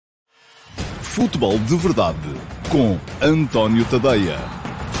Futebol de Verdade com António Tadeia.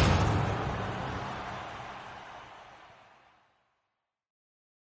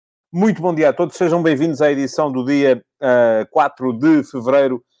 Muito bom dia a todos, sejam bem-vindos à edição do dia 4 de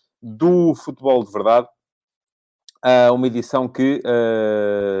fevereiro do Futebol de Verdade. Uma edição que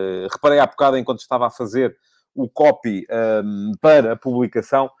reparei há bocado enquanto estava a fazer o copy para a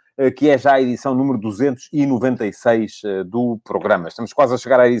publicação, que é já a edição número 296 do programa. Estamos quase a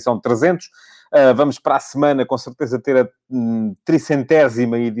chegar à edição 300. Vamos para a semana, com certeza, ter a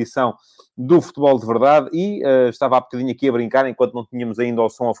 300ª edição do Futebol de Verdade e estava há bocadinho aqui a brincar, enquanto não tínhamos ainda o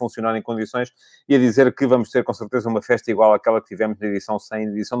som a funcionar em condições, e a dizer que vamos ter, com certeza, uma festa igual àquela que tivemos na edição 100 e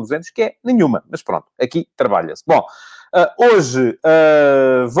na edição 200, que é nenhuma. Mas pronto, aqui trabalha-se. Bom, hoje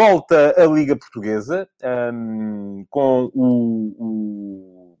volta a Liga Portuguesa, com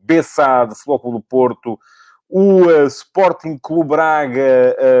o BSA de Futebol Clube do Porto, o Sporting Clube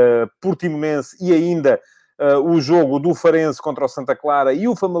Braga, Portimonense e ainda o jogo do Farense contra o Santa Clara e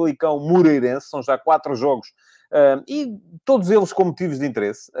o Famalicão Moreirense. São já 4 jogos e todos eles com motivos de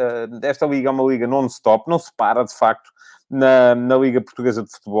interesse. Esta liga é uma liga non-stop, não se para, de facto, na Liga Portuguesa de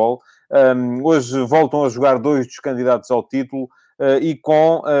Futebol. Hoje voltam a jogar 2 dos candidatos ao título e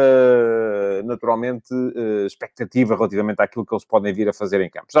com, naturalmente, expectativa relativamente àquilo que eles podem vir a fazer em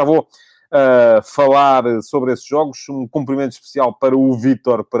campo. Já vou falar sobre esses jogos. Um cumprimento especial para o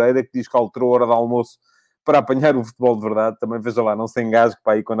Vítor Pereira, que diz que alterou a hora de almoço para apanhar o Futebol de Verdade. Também, veja lá, não se engasgue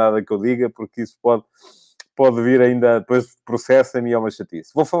para aí com nada que eu diga, porque isso pode vir ainda, depois processa-me e é uma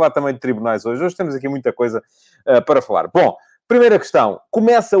chatice. Vou falar também de tribunais hoje. Hoje temos aqui muita coisa para falar. Bom, primeira questão.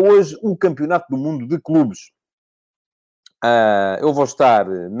 Começa hoje o Campeonato do Mundo de Clubes. Eu vou estar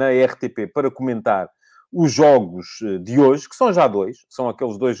na RTP para comentar os jogos de hoje, que são já 2. São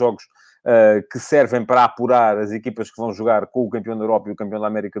aqueles 2 jogos que servem para apurar as equipas que vão jogar com o campeão da Europa e o campeão da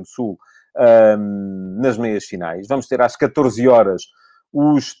América do Sul nas meias finais. Vamos ter às 14 horas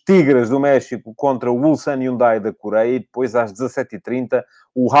os Tigres do México contra o Ulsan Hyundai da Coreia e depois às 17h30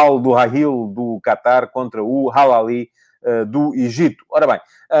 o Al Duhail do Qatar contra o Al Ahly do Egito. Ora bem,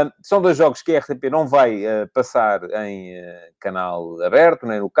 são 2 jogos que a RTP não vai passar em canal aberto,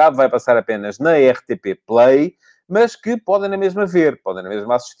 nem no cabo, vai passar apenas na RTP Play, mas que podem na mesma ver, podem na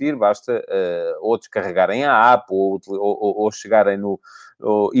mesma assistir, basta ou descarregarem a app, ou chegarem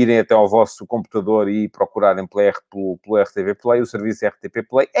ou irem até ao vosso computador e procurarem pelo RTP Play. O serviço RTP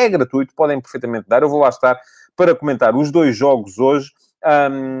Play é gratuito, podem perfeitamente dar. Eu vou lá estar para comentar os 2 jogos hoje.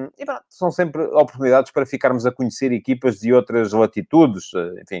 E pronto, são sempre oportunidades para ficarmos a conhecer equipas de outras latitudes.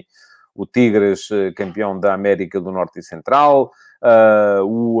 Enfim, o Tigres, campeão da América do Norte e Central,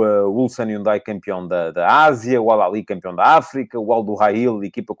 o Ulsan Hyundai, campeão da Ásia, o Al Ahly, campeão da África, o Al Duhail,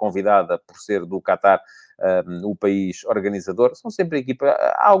 equipa convidada por ser do Qatar, o país organizador. São sempre equipa.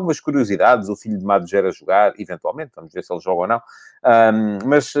 Há algumas curiosidades. O filho de Madger a jogar, eventualmente, vamos ver se ele joga ou não.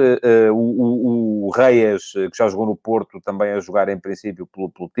 Mas o Reyes, que já jogou no Porto, também a jogar em princípio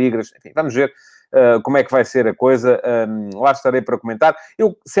pelo Tigres. Enfim, vamos ver como é que vai ser a coisa. Lá estarei para comentar.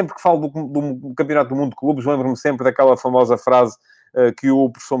 Eu, sempre que falo do Campeonato do Mundo de Clubes, lembro-me sempre daquela famosa frase que o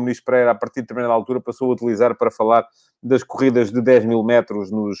professor Muniz Pereira, a partir de determinada altura, passou a utilizar para falar das corridas de 10.000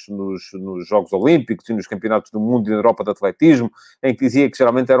 metros nos Jogos Olímpicos e nos Campeonatos do Mundo e da Europa de Atletismo, em que dizia que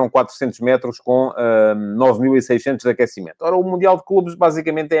geralmente eram 400 metros com 9.600 de aquecimento. Ora, o Mundial de Clubes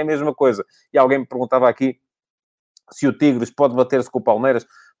basicamente é a mesma coisa. E alguém me perguntava aqui se o Tigres pode bater-se com o Palmeiras.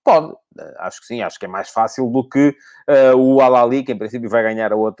 Pode, acho que sim, acho que é mais fácil do que o Al Ahly, que em princípio vai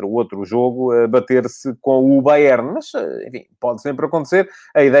ganhar o outro jogo, bater-se com o Bayern. Mas, enfim, pode sempre acontecer.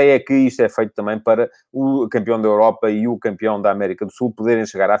 A ideia é que isto é feito também para o campeão da Europa e o campeão da América do Sul poderem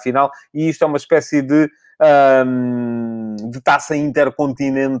chegar à final, e isto é uma espécie de taça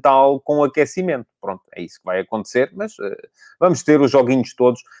intercontinental com aquecimento. Pronto, é isso que vai acontecer, mas vamos ter os joguinhos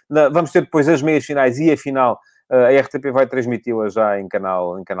todos. Vamos ter depois as meias finais e a final. A RTP vai transmiti-la já em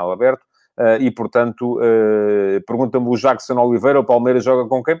canal aberto e, portanto, pergunta-me o Jackson Oliveira, o Palmeiras joga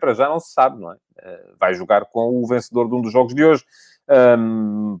com quem? Para já não se sabe, não é? Vai jogar com o vencedor de um dos jogos de hoje,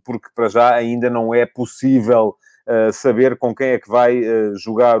 porque para já ainda não é possível saber com quem é que vai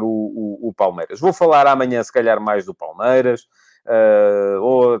jogar o Palmeiras. Vou falar amanhã, se calhar, mais do Palmeiras,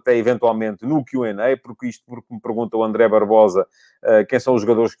 ou até eventualmente no Q&A, porque me pergunta o André Barbosa quem são os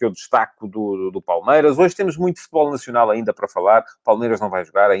jogadores que eu destaco do Palmeiras. Hoje temos muito futebol nacional ainda para falar. O Palmeiras não vai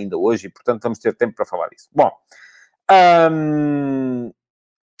jogar ainda hoje e, portanto, vamos ter tempo para falar disso. Bom,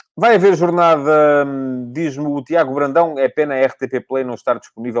 vai haver jornada, diz-me o Tiago Brandão. É pena a RTP Play não estar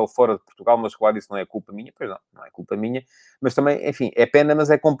disponível fora de Portugal, mas claro, isso não é culpa minha. Pois não é culpa minha. Mas também, enfim, é pena,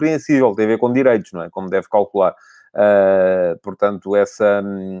 mas é compreensível. Tem a ver com direitos, não é? Como deve calcular. Portanto, essa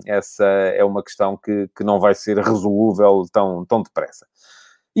é uma questão que não vai ser resolúvel tão depressa.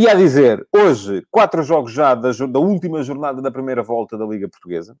 E a dizer, hoje, 4 jogos já da última jornada da primeira volta da Liga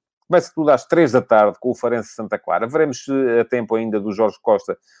Portuguesa. Começa tudo às 3 da tarde com o Farense Santa Clara. Veremos se a tempo ainda do Jorge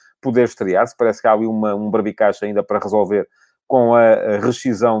Costa poder estrear-se. Parece que há ali um barbicacho ainda para resolver com a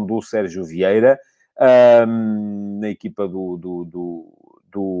rescisão do Sérgio Vieira, na equipa do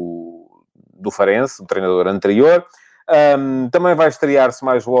Farense, o treinador anterior. Também vai estrear-se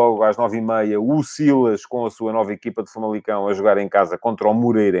mais logo, às 9h30, o Silas, com a sua nova equipa de Famalicão, a jogar em casa contra o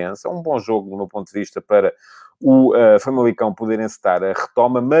Moreirense. É um bom jogo, do meu ponto de vista, para o Famalicão poder encetar a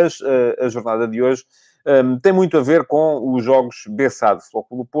retoma, mas a jornada de hoje tem muito a ver com os jogos Bessade, Futebol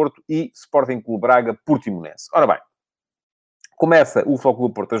Clube do Porto e Sporting Clube Braga, Portimonense. Ora bem, começa o Futebol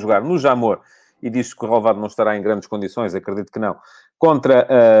Clube do Porto a jogar no Jamor, e diz que o relevado não estará em grandes condições, acredito que não, contra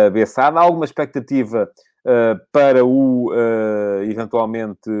a Bessade. Há alguma expectativa para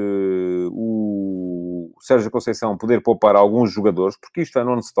eventualmente, o Sérgio Conceição poder poupar alguns jogadores, porque isto é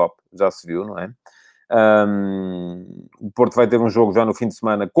non-stop, já se viu, não é? O Porto vai ter um jogo já no fim de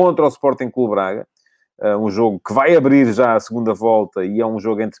semana contra o Sporting Clube Braga, um jogo que vai abrir já a segunda volta e é um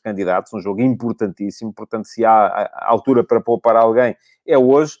jogo entre candidatos, um jogo importantíssimo. Portanto, se há altura para poupar alguém, é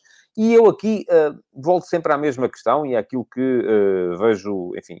hoje. E eu aqui volto sempre à mesma questão e àquilo que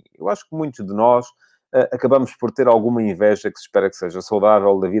vejo, enfim, eu acho que muitos de nós acabamos por ter alguma inveja, que se espera que seja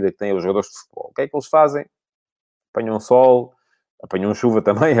saudável, da vida que têm os jogadores de futebol. O que é que eles fazem? Apanham sol, apanham chuva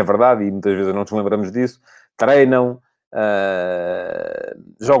também, é verdade, e muitas vezes não nos lembramos disso. Treinam,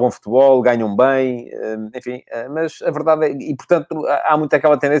 jogam futebol, ganham bem, enfim, mas a verdade é... E, portanto, há muito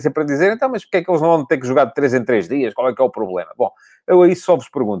aquela tendência para dizer, então, mas porque é que eles não vão ter que jogar de 3 em 3 dias? Qual é que é o problema? Bom, eu aí só vos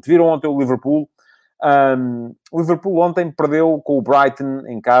pergunto. Viram ontem o Liverpool? O Liverpool ontem perdeu com o Brighton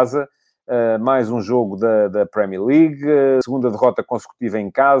em casa, mais um jogo da Premier League, segunda derrota consecutiva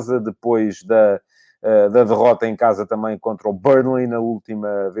em casa, depois da derrota em casa também contra o Burnley, na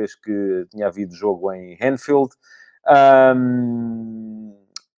última vez que tinha havido jogo em Anfield.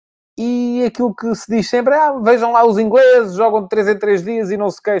 E aquilo que se diz sempre é, vejam lá os ingleses, jogam de 3 em 3 dias e não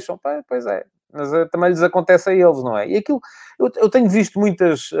se queixam. Pois é, mas também lhes acontece a eles, não é? E aquilo, eu tenho visto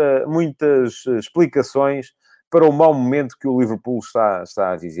muitas explicações para o mau momento que o Liverpool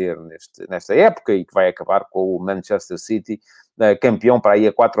está a viver nesta época e que vai acabar com o Manchester City campeão para aí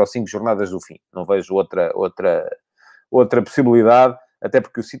a 4 ou 5 jornadas do fim. Não vejo outra possibilidade, até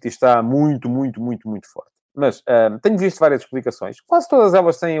porque o City está muito, muito, muito, muito forte. Mas tenho visto várias explicações. Quase todas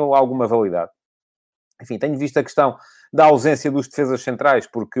elas têm alguma validade. Enfim, tenho visto a questão da ausência dos defesas centrais,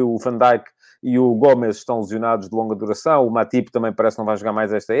 porque o Van Dijk e o Gomes estão lesionados de longa duração. O Matip também parece que não vai jogar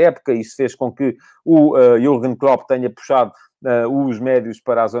mais esta época. Isso fez com que o Jürgen Klopp tenha puxado os médios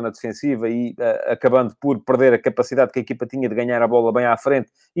para a zona defensiva e acabando por perder a capacidade que a equipa tinha de ganhar a bola bem à frente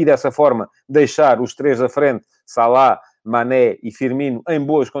e, dessa forma, deixar os 3 da frente, Salah, Mané e Firmino, em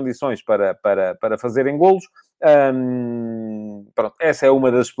boas condições para fazerem golos. Pronto, essa é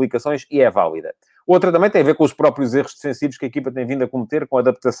uma das explicações e é válida. Outra também tem a ver com os próprios erros defensivos que a equipa tem vindo a cometer, com a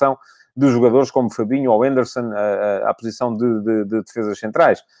adaptação dos jogadores como Fabinho ou Henderson à posição de defesas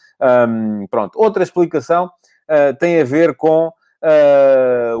centrais. Pronto. Outra explicação tem a ver com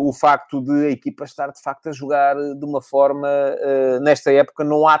o facto de a equipa estar, de facto, a jogar de uma forma... nesta época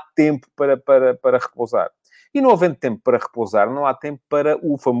não há tempo para repousar. E não havendo tempo para repousar, não há tempo para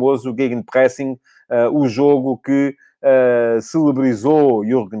o famoso gegenpressing, o jogo que celebrizou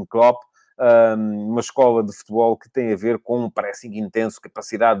Jürgen Klopp, uma escola de futebol que tem a ver com um pressing intenso,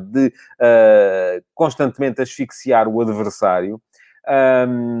 capacidade de constantemente asfixiar o adversário.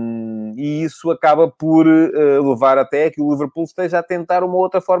 E isso acaba por levar até a que o Liverpool esteja a tentar uma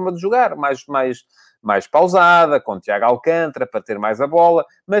outra forma de jogar, mais pausada, com o Thiago Alcântara, para ter mais a bola.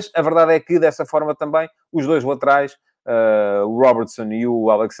 Mas a verdade é que, dessa forma também, os dois laterais, o Robertson e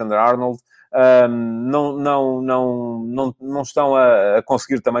o Alexander-Arnold, não estão a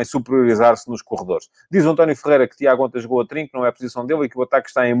conseguir também superiorizar-se nos corredores. Diz o António Ferreira que Tiago ontem jogou a trinco, não é a posição dele, e que o ataque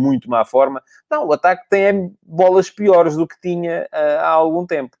está em muito má forma. Não, o ataque tem bolas piores do que tinha há algum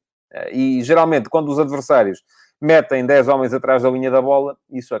tempo. E, geralmente, quando os adversários metem 10 homens atrás da linha da bola,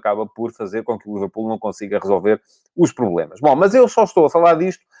 isso acaba por fazer com que o Liverpool não consiga resolver os problemas. Bom, mas eu só estou a falar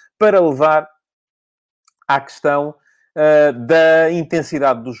disto para levar à questão da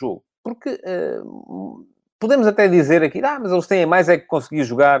intensidade do jogo. Porque podemos até dizer aqui, mas eles têm mais é que conseguir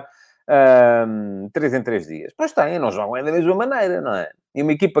jogar 3 em 3 dias. Pois têm, não jogam da mesma maneira, não é? E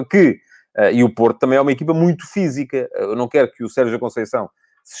uma equipa que... e o Porto também é uma equipa muito física. Eu não quero que o Sérgio Conceição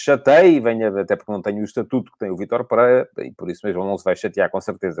se chateie, venha, até porque não tenho o estatuto que tem o Vítor Pereira, e por isso mesmo não se vai chatear com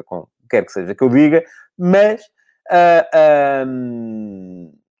certeza com quer que seja que eu diga, mas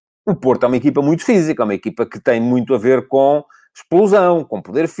O Porto é uma equipa muito física, é uma equipa que tem muito a ver com explosão, com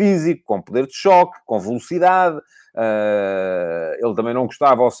poder físico, com poder de choque, com velocidade. Ele também não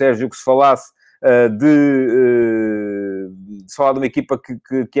gostava, ao Sérgio, que se falasse de falar de uma equipa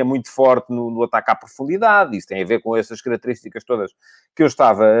que é muito forte no ataque à profundidade. Isso tem a ver com essas características todas que eu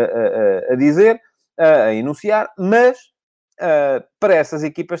estava a dizer, a enunciar, mas para essas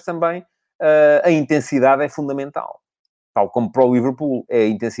equipas também a intensidade é fundamental. Tal como para o Liverpool, a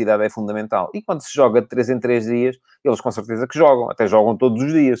intensidade é fundamental. E quando se joga de 3 em 3 dias, eles com certeza que jogam. Até jogam todos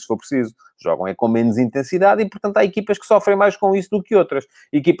os dias, se for preciso. Jogam com menos intensidade e, portanto, há equipas que sofrem mais com isso do que outras.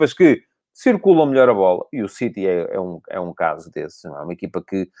 Equipas que circulam melhor a bola. E o City é um caso desse. É uma equipa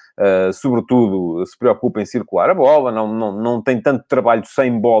que, sobretudo, se preocupa em circular a bola. Não tem tanto trabalho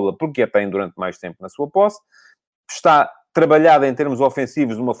sem bola, porque a tem durante mais tempo na sua posse. Está trabalhada em termos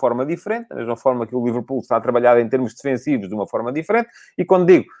ofensivos de uma forma diferente, da mesma forma que o Liverpool está trabalhado em termos defensivos de uma forma diferente, e quando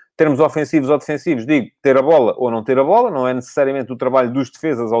digo termos ofensivos ou defensivos, digo ter a bola ou não ter a bola, não é necessariamente o trabalho dos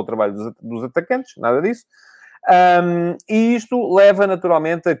defesas ou o trabalho dos atacantes, nada disso. E isto leva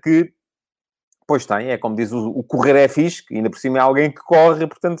naturalmente a que, pois tem, é como diz o correr é fixe, que ainda por cima é alguém que corre,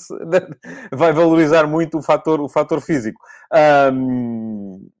 portanto vai valorizar muito o fator físico.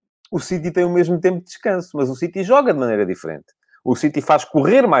 O City tem o mesmo tempo de descanso, mas o City joga de maneira diferente. O City faz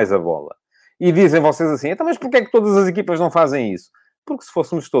correr mais a bola. E dizem vocês assim, então, mas porquê é que todas as equipas não fazem isso? Porque se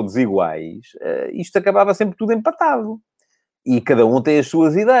fôssemos todos iguais, isto acabava sempre tudo empatado. E cada um tem as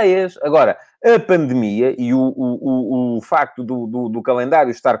suas ideias. Agora, a pandemia e o facto do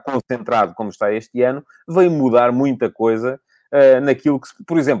calendário estar concentrado como está este ano, veio mudar muita coisa naquilo que,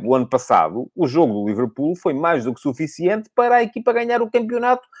 por exemplo, o ano passado, o jogo do Liverpool foi mais do que suficiente para a equipa ganhar o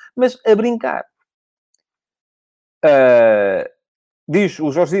campeonato, mas a brincar. Diz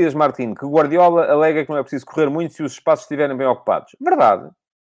o Jorge Dias Martins que o Guardiola alega que não é preciso correr muito se os espaços estiverem bem ocupados. Verdade.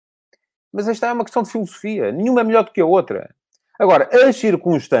 Mas esta é uma questão de filosofia. Nenhuma é melhor do que a outra. Agora, as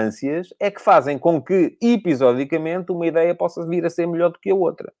circunstâncias é que fazem com que, episodicamente, uma ideia possa vir a ser melhor do que a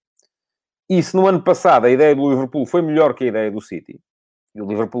outra. E se no ano passado a ideia do Liverpool foi melhor que a ideia do City, e o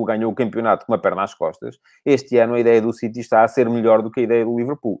Liverpool ganhou o campeonato com uma perna às costas, este ano a ideia do City está a ser melhor do que a ideia do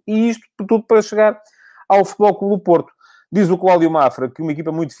Liverpool. E isto tudo para chegar ao Futebol Clube do Porto. Diz o Cláudio Mafra que uma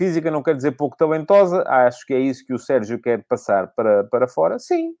equipa muito física não quer dizer pouco talentosa. Acho que é isso que o Sérgio quer passar para fora.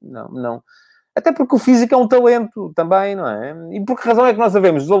 Sim, não. Até porque o físico é um talento também, não é? E por que razão é que nós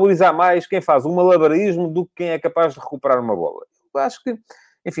devemos desvalorizar mais quem faz um malabarismo do que quem é capaz de recuperar uma bola? Eu acho que,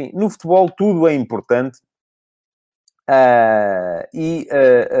 enfim, no futebol tudo é importante.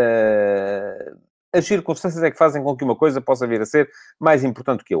 As circunstâncias é que fazem com que uma coisa possa vir a ser mais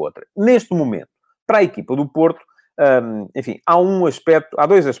importante que a outra. Neste momento, para a equipa do Porto, enfim, há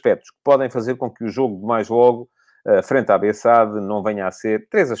dois aspectos que podem fazer com que o jogo de mais logo, frente à Bessade, não venha a ser...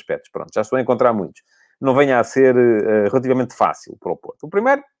 Três aspectos, pronto, já estou a encontrar muitos. Não venha a ser relativamente fácil para o Porto. O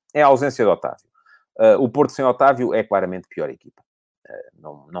primeiro é a ausência de Otávio. O Porto sem Otávio é claramente pior equipa.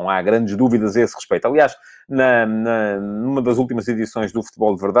 Não há grandes dúvidas a esse respeito. Aliás, numa das últimas edições do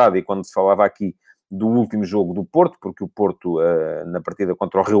Futebol de Verdade, e quando se falava aqui do último jogo do Porto, porque o Porto, na partida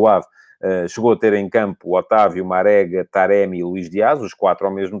contra o Rio Ave, chegou a ter em campo o Otávio, Marega, Taremi e Luís Dias, os quatro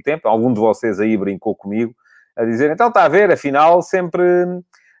ao mesmo tempo. Algum de vocês aí brincou comigo, a dizer, então está a ver, afinal sempre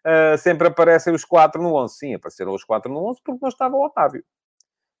aparecem os quatro no 11. Sim, apareceram os quatro no 11 porque não estava o Otávio.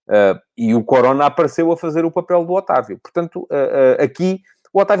 E o Corona apareceu a fazer o papel do Otávio. Portanto, aqui,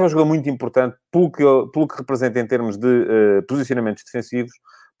 o Otávio é um jogador muito importante pelo que representa em termos de posicionamentos defensivos,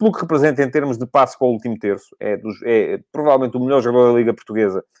 pelo que representa em termos de passe para o último terço. É provavelmente o melhor jogador da Liga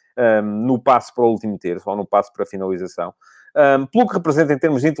Portuguesa no passe para o último terço, ou no passe para a finalização. Pelo que representa em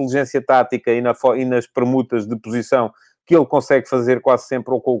termos de inteligência tática e nas permutas de posição que ele consegue fazer quase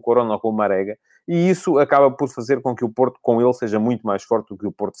sempre ou com o Corona ou com o Marega. E isso acaba por fazer com que o Porto, com ele, seja muito mais forte do que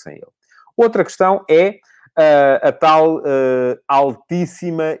o Porto sem ele. Outra questão é a tal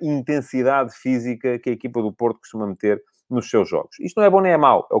altíssima intensidade física que a equipa do Porto costuma meter nos seus jogos. Isto não é bom nem é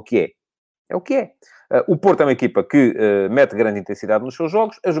mau, é o que é. É o que é. O Porto é uma equipa que mete grande intensidade nos seus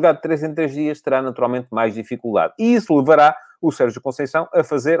jogos. A jogar de 3 em 3 dias terá naturalmente mais dificuldade. E isso levará o Sérgio Conceição a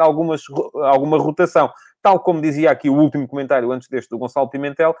fazer alguma rotação. Tal como dizia aqui o último comentário antes deste do Gonçalo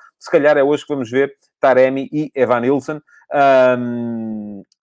Pimentel, se calhar é hoje que vamos ver Taremi e Evanilson.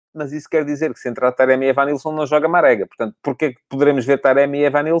 Mas isso quer dizer que se entrar Taremi e Evanilson não joga Marega. Portanto, porquê que poderemos ver Taremi e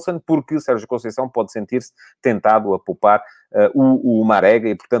Evanilson? Porque o Sérgio Conceição pode sentir-se tentado a poupar o Marega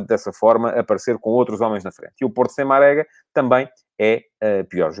e, portanto, dessa forma, aparecer com outros homens na frente. E o Porto sem Marega também é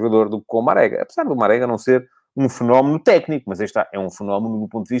pior jogador do que com o Marega. Apesar do Marega não ser um fenómeno técnico, mas este é um fenómeno do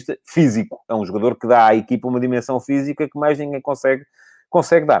ponto de vista físico. É um jogador que dá à equipa uma dimensão física que mais ninguém consegue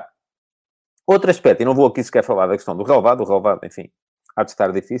dar. Outro aspecto, e não vou aqui sequer falar da questão do relevado, enfim, há de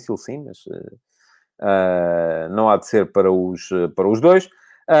estar difícil, sim, mas não há de ser para os dois.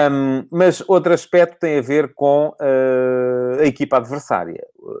 Mas outro aspecto tem a ver com a equipa adversária.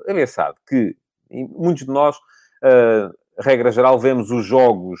 É bem sabe que muitos de nós, regra geral, vemos os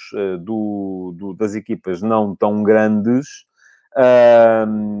jogos das equipas não tão grandes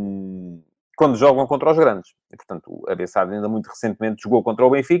quando jogam contra os grandes. E, portanto, a Bessade ainda muito recentemente jogou contra o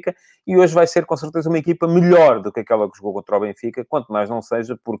Benfica e hoje vai ser, com certeza, uma equipa melhor do que aquela que jogou contra o Benfica, quanto mais não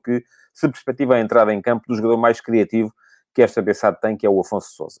seja porque se perspectiva a entrada em campo do jogador mais criativo que esta Bessade tem, que é o Afonso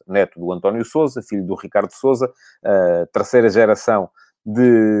Sousa, neto do António Sousa, filho do Ricardo Sousa, terceira geração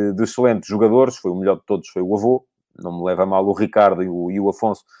de excelentes jogadores, foi o melhor de todos, foi o avô, não me leva a mal o Ricardo e o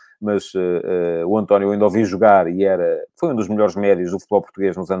Afonso, mas o António eu ainda ouvi jogar e foi um dos melhores médios do futebol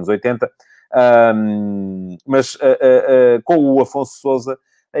português nos anos 80. Mas com o Afonso Sousa,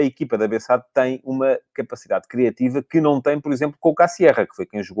 a equipa da Bessade tem uma capacidade criativa que não tem, por exemplo, com o Cassierra, que foi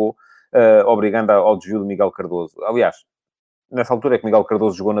quem jogou, obrigando ao desvio de Miguel Cardoso. Aliás, nessa altura é que Miguel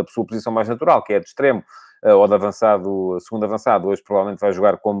Cardoso jogou na sua posição mais natural, que é de extremo, ou de avançado, segundo avançado. Hoje provavelmente vai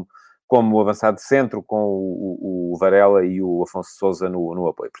jogar como avançado de centro, com o Varela e o Afonso Sousa no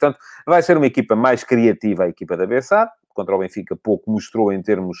apoio. Portanto, vai ser uma equipa mais criativa, a equipa da Bessade. Contra o Benfica pouco mostrou em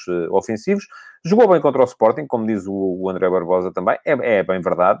termos ofensivos. Jogou bem contra o Sporting, como diz o André Barbosa também. É bem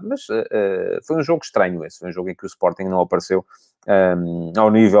verdade, mas foi um jogo estranho esse. Foi um jogo em que o Sporting não apareceu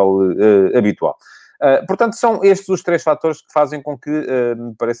ao nível habitual. Portanto, são estes os três fatores que fazem com que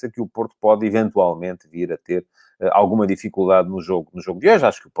me pareça que o Porto pode eventualmente vir a ter alguma dificuldade no jogo de hoje.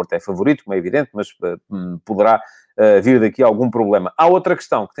 Acho que o Porto é favorito, como é evidente, mas poderá vir daqui algum problema. Há outra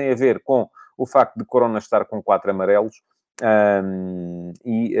questão que tem a ver com o facto de Corona estar com 4 amarelos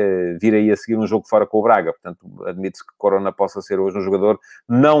e vir aí a seguir um jogo fora com o Braga. Portanto, admite-se que Corona possa ser hoje um jogador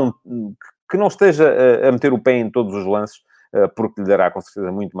que não esteja a meter o pé em todos os lances, porque lhe dará com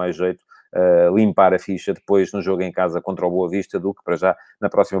certeza muito mais jeito limpar a ficha depois no jogo em casa contra o Boa Vista do que para já na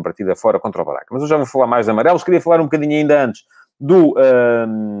próxima partida fora contra o Braga. Mas eu já vou falar mais de amarelos. Queria falar um bocadinho ainda antes do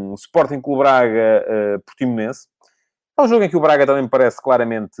Sporting Clube Braga Portimonense. É um jogo em que o Braga também me parece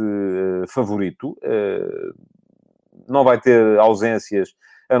claramente favorito. Não vai ter ausências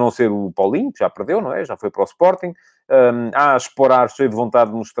a não ser o Paulinho, que já perdeu, não é? Já foi para o Sporting. Há Esporar cheio de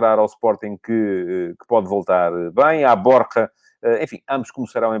vontade de mostrar ao Sporting que pode voltar bem. Há Borja, enfim, ambos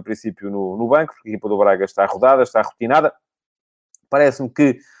começarão em princípio no banco, porque a equipa do Braga está rodada, está rotinada. Parece-me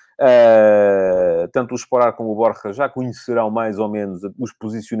que tanto o Esporar como o Borja já conhecerão mais ou menos os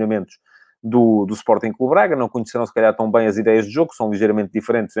posicionamentos do Sporting Clube Braga, não conhecerão se calhar tão bem as ideias de jogo, são ligeiramente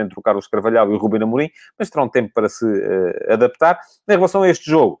diferentes entre o Carlos Carvalhal e o Ruben Amorim, mas terão tempo para se adaptar. Em relação a este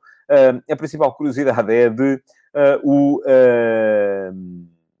jogo, a principal curiosidade é de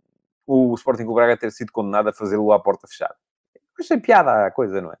o Sporting Clube Braga ter sido condenado a fazê-lo à porta fechada. Achei piada a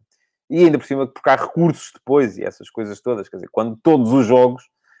coisa, não é? E ainda por cima, porque há recursos depois e essas coisas todas, quer dizer, quando todos os jogos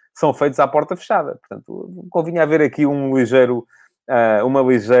são feitos à porta fechada. Portanto, convinha haver aqui um ligeiro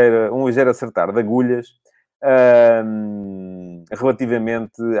acertar de agulhas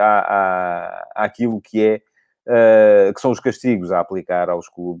relativamente àquilo que são os castigos a aplicar aos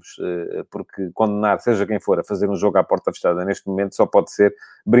clubes, porque condenar, seja quem for, a fazer um jogo à porta fechada neste momento só pode ser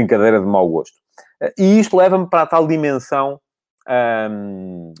brincadeira de mau gosto. E isto leva-me para a tal dimensão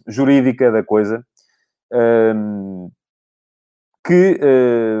jurídica da coisa, que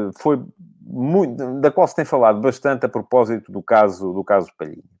foi da qual se tem falado bastante a propósito do caso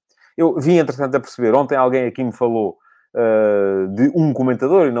Palhinha. Eu vim, entretanto, a perceber, ontem alguém aqui me falou de um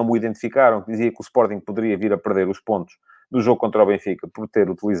comentador, e não me identificaram, que dizia que o Sporting poderia vir a perder os pontos do jogo contra o Benfica por ter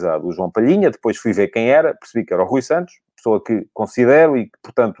utilizado o João Palhinha. Depois fui ver quem era, percebi que era o Rui Santos, pessoa que considero e que,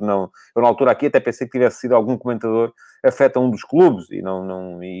 portanto, não... Eu, na altura, aqui até pensei que tivesse sido algum comentador afeta um dos clubes e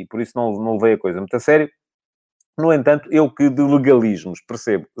por isso não levei a coisa muito a sério. No entanto, eu que de legalismos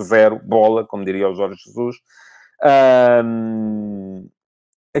percebo zero, bola, como diria o Jorge Jesus,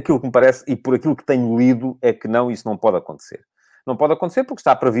 aquilo que me parece, e por aquilo que tenho lido, é que isso não pode acontecer. Não pode acontecer porque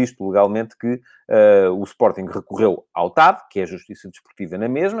está previsto legalmente que o Sporting recorreu ao TAD, que é a Justiça Desportiva na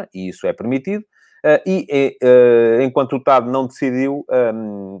mesma, e isso é permitido, enquanto o TAD não decidiu,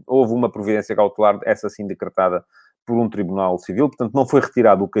 houve uma providência cautelar, essa sim decretada por um tribunal civil, portanto não foi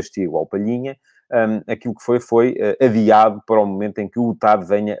retirado o castigo ao Palhinha, aquilo que foi adiado para o momento em que o TAD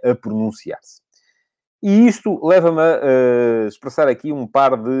venha a pronunciar-se. E isto leva-me a expressar aqui um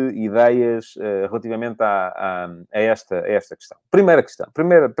par de ideias relativamente a esta questão. Primeira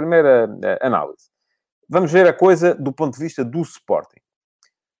análise. vamos ver a coisa do ponto de vista do Sporting.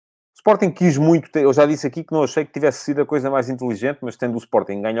 O Sporting quis muito ter... Eu já disse aqui que não achei que tivesse sido a coisa mais inteligente, mas tendo o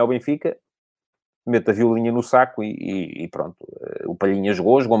Sporting ganhar o Benfica, mete a violinha no saco e pronto. O Palhinha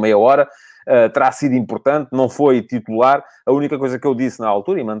jogou meia hora, terá sido importante, não foi titular. A única coisa que eu disse na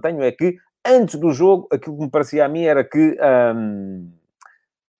altura, e mantenho, é que antes do jogo, aquilo que me parecia a mim era que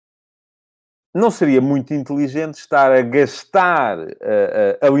não seria muito inteligente estar a gastar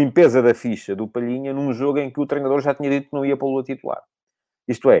a limpeza da ficha do Palhinha num jogo em que o treinador já tinha dito que não ia pô-lo a titular.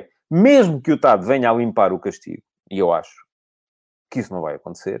 Isto é, mesmo que o TAD venha a limpar o castigo, e eu acho que isso não vai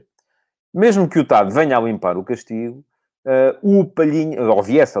acontecer, mesmo que o TAD venha a limpar o castigo, o Palhinha, ou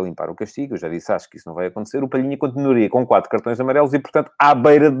viesse a limpar o castigo, eu já disse, acho que isso não vai acontecer, o Palhinha continuaria com 4 cartões amarelos e, portanto, à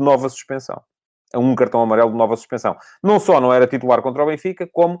beira de nova suspensão. Um cartão amarelo de nova suspensão. Não só não era titular contra o Benfica,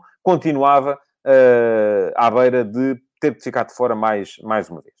 como continuava à beira de ter de ficar de fora mais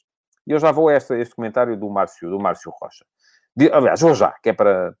uma vez. E eu já vou a este comentário do Márcio Rocha. Aliás, vou já, que é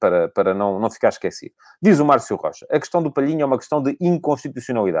para não ficar esquecido. Diz o Márcio Rocha, a questão do Palhinha é uma questão de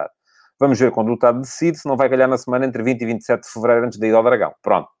inconstitucionalidade. Vamos ver quando o TAD decide, se não vai calhar na semana entre 20 e 27 de fevereiro, antes da ida ao Dragão.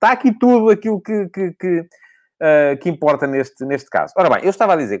 Pronto. Está aqui tudo aquilo que importa neste caso. Ora bem, eu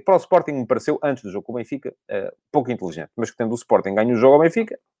estava a dizer que para o Sporting me pareceu, antes do jogo com o Benfica, pouco inteligente. Mas que tendo o Sporting ganho o jogo ao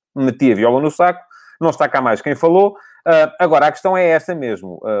Benfica, metia a viola no saco, não está cá mais quem falou. Agora, a questão é esta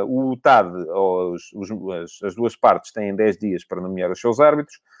mesmo. O TAD, as duas partes, têm 10 dias para nomear os seus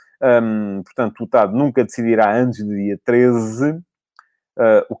árbitros. Portanto, o TAD nunca decidirá antes do dia 13.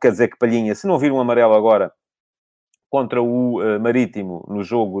 O que quer dizer que Palhinha, se não vir um amarelo agora contra o Marítimo no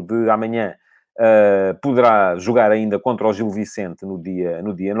jogo de amanhã, poderá jogar ainda contra o Gil Vicente no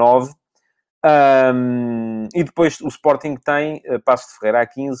dia 9. E depois o Sporting tem Paços de Ferreira a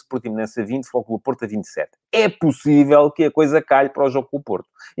 15, Portimonense a 20, Futebol Clube do Porto a 27. É possível que a coisa calhe para o jogo com o Porto.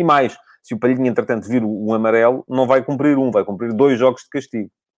 E mais, se o Palhinha, entretanto, vir o amarelo, não vai cumprir vai cumprir 2 jogos de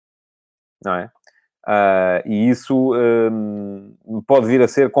castigo. Não é? E isso pode vir a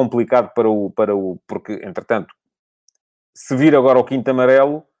ser complicado porque, entretanto, se vir agora o quinto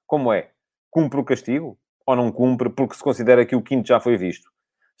amarelo, como é? Cumpre o castigo? Ou não cumpre porque se considera que o quinto já foi visto?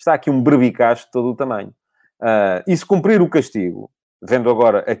 Está aqui um berbicacho de todo o tamanho. E se cumprir o castigo, vendo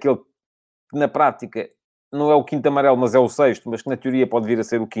agora aquele que na prática não é o quinto amarelo, mas é o sexto, mas que na teoria pode vir a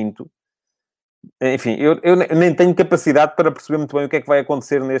ser o quinto, enfim, eu nem tenho capacidade para perceber muito bem o que é que vai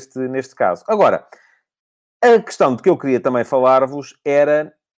acontecer neste caso. Agora, a questão de que eu queria também falar-vos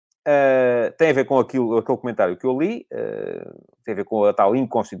era... tem a ver com aquele comentário que eu li, tem a ver com a tal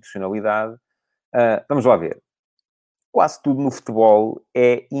inconstitucionalidade. Vamos lá ver. Quase tudo no futebol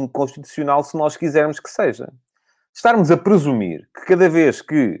é inconstitucional se nós quisermos que seja. Estarmos a presumir que cada vez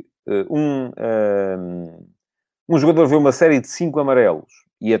que um jogador vê uma série de 5 amarelos,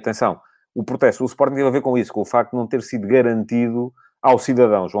 e atenção, o protesto do Sporting teve a ver com isso, com o facto de não ter sido garantido ao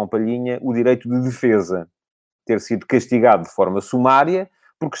cidadão João Palhinha o direito de defesa, ter sido castigado de forma sumária,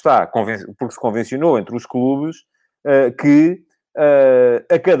 porque se convencionou entre os clubes que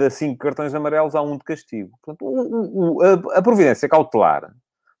a cada 5 cartões amarelos há um de castigo. Portanto, a providência cautelar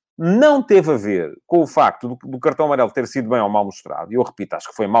não teve a ver com o facto do cartão amarelo ter sido bem ou mal mostrado, e eu repito, acho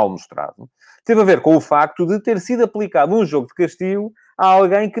que foi mal mostrado, teve a ver com o facto de ter sido aplicado um jogo de castigo a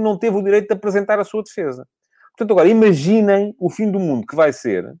alguém que não teve o direito de apresentar a sua defesa. Portanto, agora, imaginem o fim do mundo que vai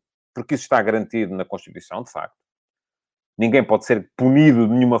ser, porque isso está garantido na Constituição, de facto. Ninguém pode ser punido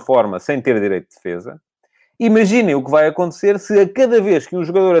de nenhuma forma sem ter direito de defesa. Imaginem o que vai acontecer se a cada vez que um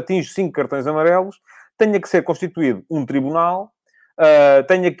jogador atinge 5 cartões amarelos, tenha que ser constituído um tribunal,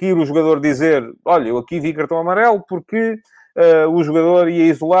 tenha que ir o jogador dizer, olha, eu aqui vi cartão amarelo porque o jogador ia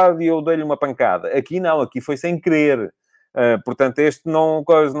isolado e eu dei-lhe uma pancada. Aqui não, aqui foi sem querer. Portanto, este não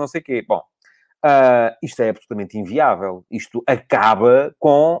sei o quê. Bom, isto é absolutamente inviável. Isto acaba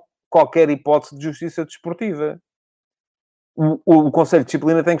com qualquer hipótese de justiça desportiva. O Conselho de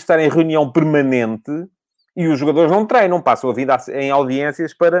Disciplina tem que estar em reunião permanente e os jogadores não treinam, passam a vida em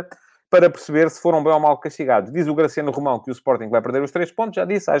audiências para perceber se foram bem ou mal castigados. Diz o Graciano Romão que o Sporting vai perder os 3 pontos. Já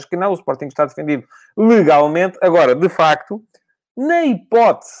disse, acho que não. O Sporting está defendido legalmente. Agora, de facto, na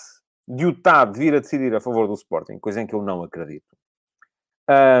hipótese de o TAD vir a decidir a favor do Sporting, coisa em que eu não acredito,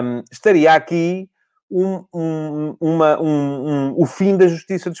 estaria aqui o fim da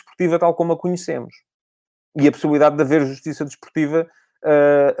justiça desportiva tal como a conhecemos. E a possibilidade de haver justiça desportiva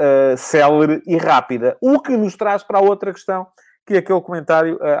célere e rápida. O que nos traz para a outra questão, que é aquele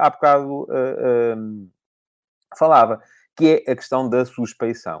comentário há bocado falava, que é a questão da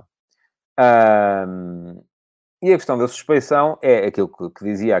suspeição. E a questão da suspeição é aquilo que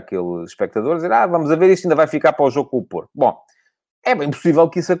dizia aquele espectador, dizer, vamos a ver, isto ainda vai ficar para o jogo com o Porto. Bom, é bem possível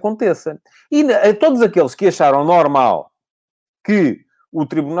que isso aconteça. E a todos aqueles que acharam normal que o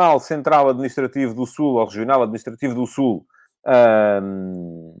Tribunal Central Administrativo do Sul, ou Regional Administrativo do Sul,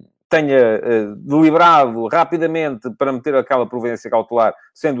 tenha deliberado rapidamente para meter aquela providência cautelar,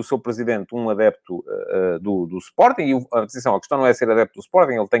 sendo o seu presidente um adepto do Sporting, e atenção, a questão não é ser adepto do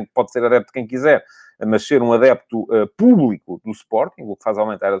Sporting, ele pode ser adepto de quem quiser, mas ser um adepto público do Sporting, o que faz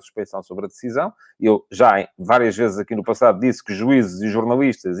aumentar a suspeição sobre a decisão. Eu já várias vezes aqui no passado disse que juízes e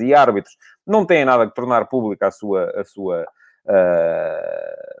jornalistas e árbitros não têm nada que tornar pública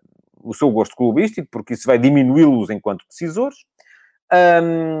o seu gosto clubístico, porque isso vai diminuí-los enquanto decisores.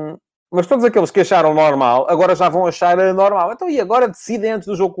 Mas todos aqueles que acharam normal, agora já vão achar anormal. Então, e agora decidem antes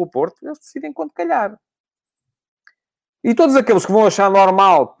do jogo com o Porto? Eles decidem quando calhar. E todos aqueles que vão achar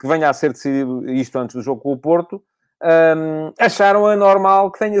normal que venha a ser decidido isto antes do jogo com o Porto, acharam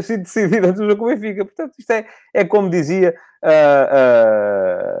anormal que tenha sido decidido antes do jogo com o Benfica. Portanto, isto é como dizia...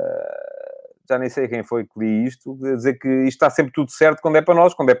 já nem sei quem foi que li isto, dizer que isto está sempre tudo certo quando é para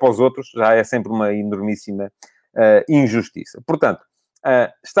nós, quando é para os outros, já é sempre uma enormíssima injustiça. Portanto,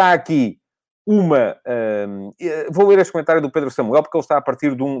 está aqui uma... vou ler este comentário do Pedro Samuel, porque ele está a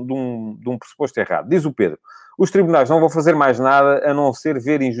partir de um pressuposto errado. Diz o Pedro: os tribunais não vão fazer mais nada a não ser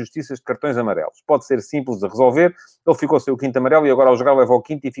ver injustiças de cartões amarelos. Pode ser simples de resolver. Ele ficou sem o quinto amarelo e agora ao jogar leva ao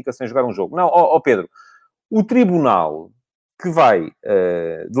quinto e fica sem jogar um jogo. Não, Pedro, o tribunal que vai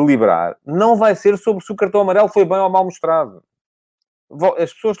deliberar não vai ser sobre se o cartão amarelo foi bem ou mal mostrado.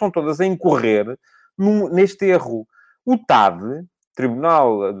 As pessoas estão todas a incorrer neste erro. O TAD,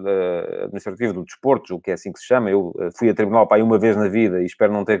 Tribunal Administrativo do Desporto, o que é assim que se chama, eu fui a tribunal para aí uma vez na vida e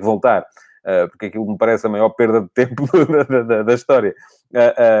espero não ter que voltar, porque aquilo me parece a maior perda de tempo da história,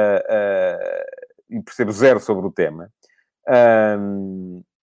 e percebo zero sobre o tema.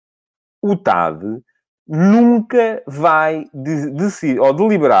 O TAD nunca vai decidir ou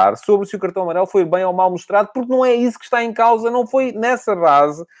deliberar sobre se o cartão amarelo foi bem ou mal mostrado, porque não é isso que está em causa, não foi nessa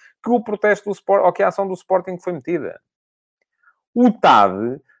base que o protesto do Sporting, ou que a ação do Sporting foi metida. O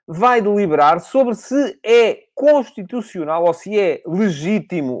TAD vai deliberar sobre se é constitucional, ou se é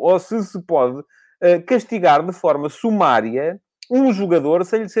legítimo, ou se pode castigar de forma sumária um jogador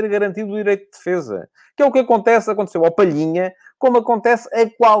sem lhe ser garantido o direito de defesa. Que é o que aconteceu ao Palhinha, como acontece a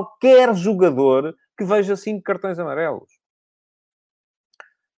qualquer jogador que veja 5 cartões amarelos.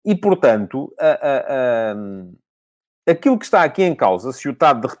 E, portanto, aquilo que está aqui em causa, se o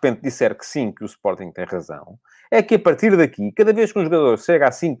TAD de repente disser que sim, que o Sporting tem razão, é que a partir daqui, cada vez que um jogador chega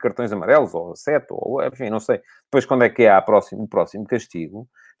a 5 cartões amarelos, ou a 7, ou enfim, não sei, depois quando é que há o próximo castigo,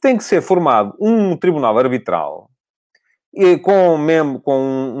 tem que ser formado um tribunal arbitral, com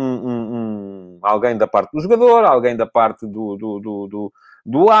alguém da parte do jogador, alguém da parte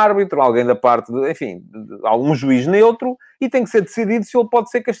do árbitro, alguém da parte, enfim, algum juiz neutro, e tem que ser decidido se ele pode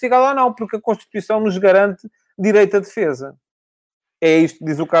ser castigado ou não, porque a Constituição nos garante direito à defesa. É isto que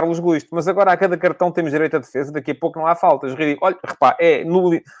diz o Carlos Guisto. Mas agora a cada cartão temos direito à defesa, daqui a pouco não há faltas. Olha, repá,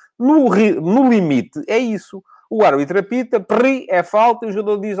 no limite, é isso. O árbitro apita, perri, é falta, e o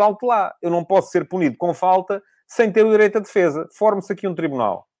jogador diz alto lá. Eu não posso ser punido com falta sem ter o direito à defesa. Forme-se aqui um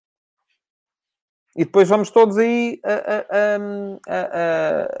tribunal. E depois vamos todos aí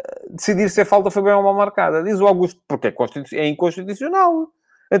decidir se a falta foi bem ou mal marcada. Diz o Augusto, porque é inconstitucional.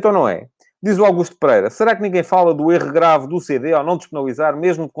 Então não é. Diz o Augusto Pereira: será que ninguém fala do erro grave do CD ao não despenalizar,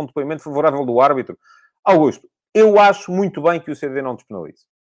 mesmo com depoimento favorável do árbitro? Augusto, eu acho muito bem que o CD não despenalize.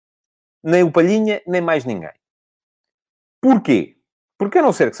 Nem o Palhinha, nem mais ninguém. Porquê? Porque a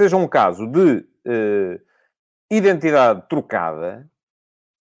não ser que seja um caso de identidade trocada,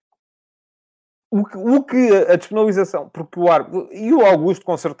 o que a despenalização... Porque o árbitro... E o Augusto,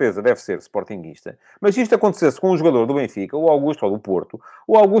 com certeza, deve ser sportinguista. Mas se isto acontecesse com um jogador do Benfica, o Augusto ou do Porto,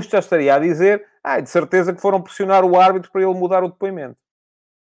 o Augusto já estaria a dizer: de certeza que foram pressionar o árbitro para ele mudar o depoimento.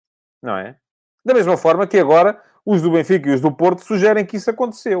 Não é? Da mesma forma que agora os do Benfica e os do Porto sugerem que isso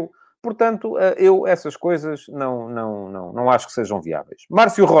aconteceu. Portanto, eu essas coisas não acho que sejam viáveis.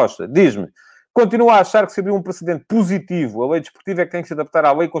 Márcio Rocha diz-me: continua a achar que seria um precedente positivo. A lei desportiva é que tem que se adaptar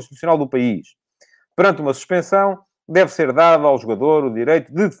à lei constitucional do país. Perante uma suspensão, deve ser dado ao jogador o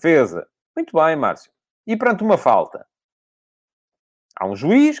direito de defesa. Muito bem, Márcio. E perante uma falta? Há um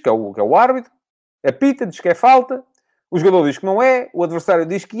juiz, que é o árbitro, apita, diz que é falta, o jogador diz que não é, o adversário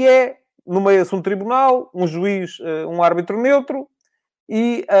diz que é, nomeia-se um tribunal, um juiz, um árbitro neutro,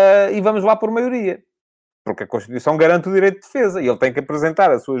 e vamos lá por maioria. Porque a Constituição garante o direito de defesa, e ele tem que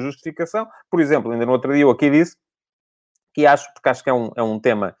apresentar a sua justificação. Por exemplo, ainda no outro dia eu aqui disse que porque acho que é um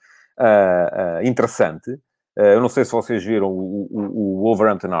tema interessante. Eu não sei se vocês viram o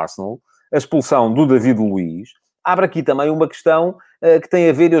Wolverhampton Arsenal, a expulsão do David Luiz. abre aqui também uma questão que tem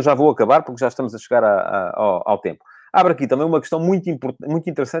a ver, e eu já vou acabar, porque já estamos a chegar ao tempo. Abre aqui também uma questão muito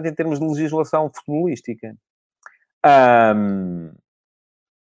interessante em termos de legislação futebolística.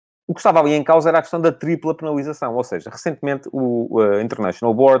 O que estava ali em causa era a questão da tripla penalização. Ou seja, recentemente o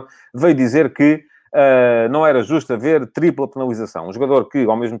International Board veio dizer que não era justo haver tripla penalização. Um jogador que,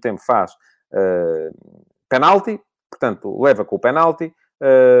 ao mesmo tempo, faz penalti, portanto, leva com o penalti,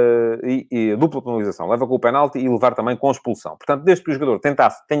 e dupla penalização. Leva com o penalti e levar também com expulsão. Portanto, desde que o jogador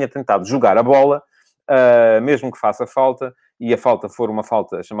tenha tentado jogar a bola, mesmo que faça falta, e a falta for uma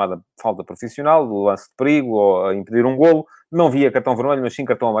falta chamada falta profissional, do lance de perigo, ou a impedir um golo, não via cartão vermelho, mas sim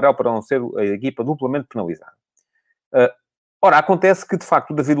cartão amarelo, para não ser a equipa duplamente penalizada. Ora, acontece que, de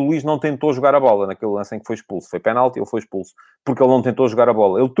facto, o David Luiz não tentou jogar a bola naquele lance em que foi expulso. Foi penalti, ele foi expulso. Porque ele não tentou jogar a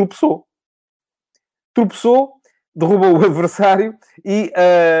bola. Ele tropeçou, derrubou o adversário,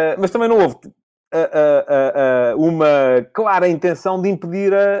 mas também não houve uma clara intenção de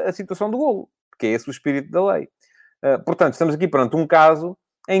impedir a situação do golo, que é esse o espírito da lei. Portanto, estamos aqui perante um caso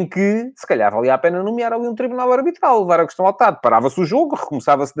em que, se calhar, valia a pena nomear ali um tribunal arbitral, levar a questão ao TAD. Parava-se o jogo,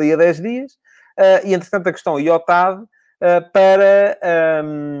 recomeçava-se daí a 10 dias, e, entretanto, a questão ia ao TAD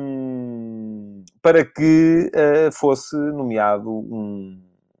para que fosse nomeado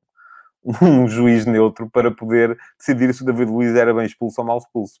um juiz neutro para poder decidir se o David Luiz era bem expulso ou mal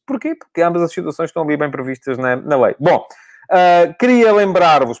expulso. Porquê? Porque ambas as situações estão ali bem previstas na lei. Bom, queria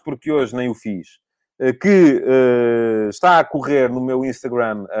lembrar-vos, porque hoje nem o fiz, que está a correr no meu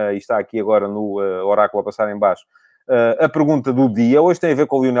Instagram, e está aqui agora no oráculo a passar em baixo, a pergunta do dia. Hoje tem a ver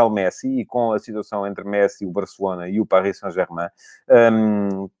com o Lionel Messi e com a situação entre Messi, o Barcelona e o Paris Saint-Germain.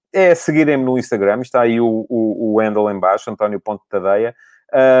 Seguirem-me no Instagram, está aí o handle em baixo, António.tadeia.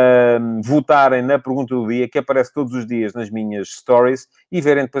 Votarem na pergunta do dia, que aparece todos os dias nas minhas stories, e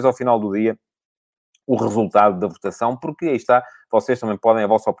verem depois ao final do dia o resultado da votação, porque aí está, vocês também podem, a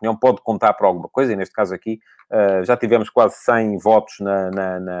vossa opinião pode contar para alguma coisa, e neste caso aqui já tivemos quase 100 votos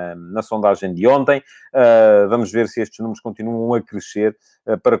na sondagem de ontem. Vamos ver se estes números continuam a crescer,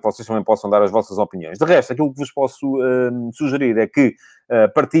 para que vocês também possam dar as vossas opiniões. De resto, aquilo que vos posso sugerir é que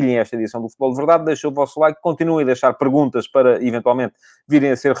partilhem esta edição do Futebol de Verdade, deixem o vosso like, continuem a deixar perguntas para, eventualmente,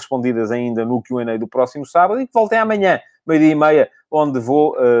 virem a ser respondidas ainda no Q&A do próximo sábado, e que voltem amanhã, 12h30, onde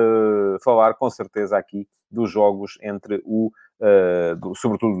vou falar, com certeza, aqui dos jogos entre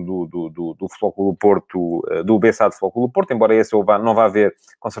sobretudo do Futebol Clube do Porto, do Bessado Futebol Clube do Porto, embora esse eu não vá ver,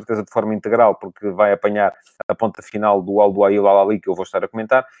 com certeza, de forma integral, porque vai apanhar a ponta final do Aldoail Al-Ali, que eu vou estar a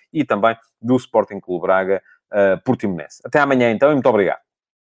comentar, e também do Sporting Clube Braga, Portimonense. Até amanhã, então, e muito obrigado.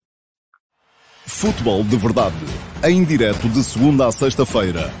 Futebol de Verdade, em direto de segunda a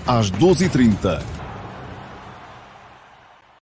sexta-feira, às 12h30.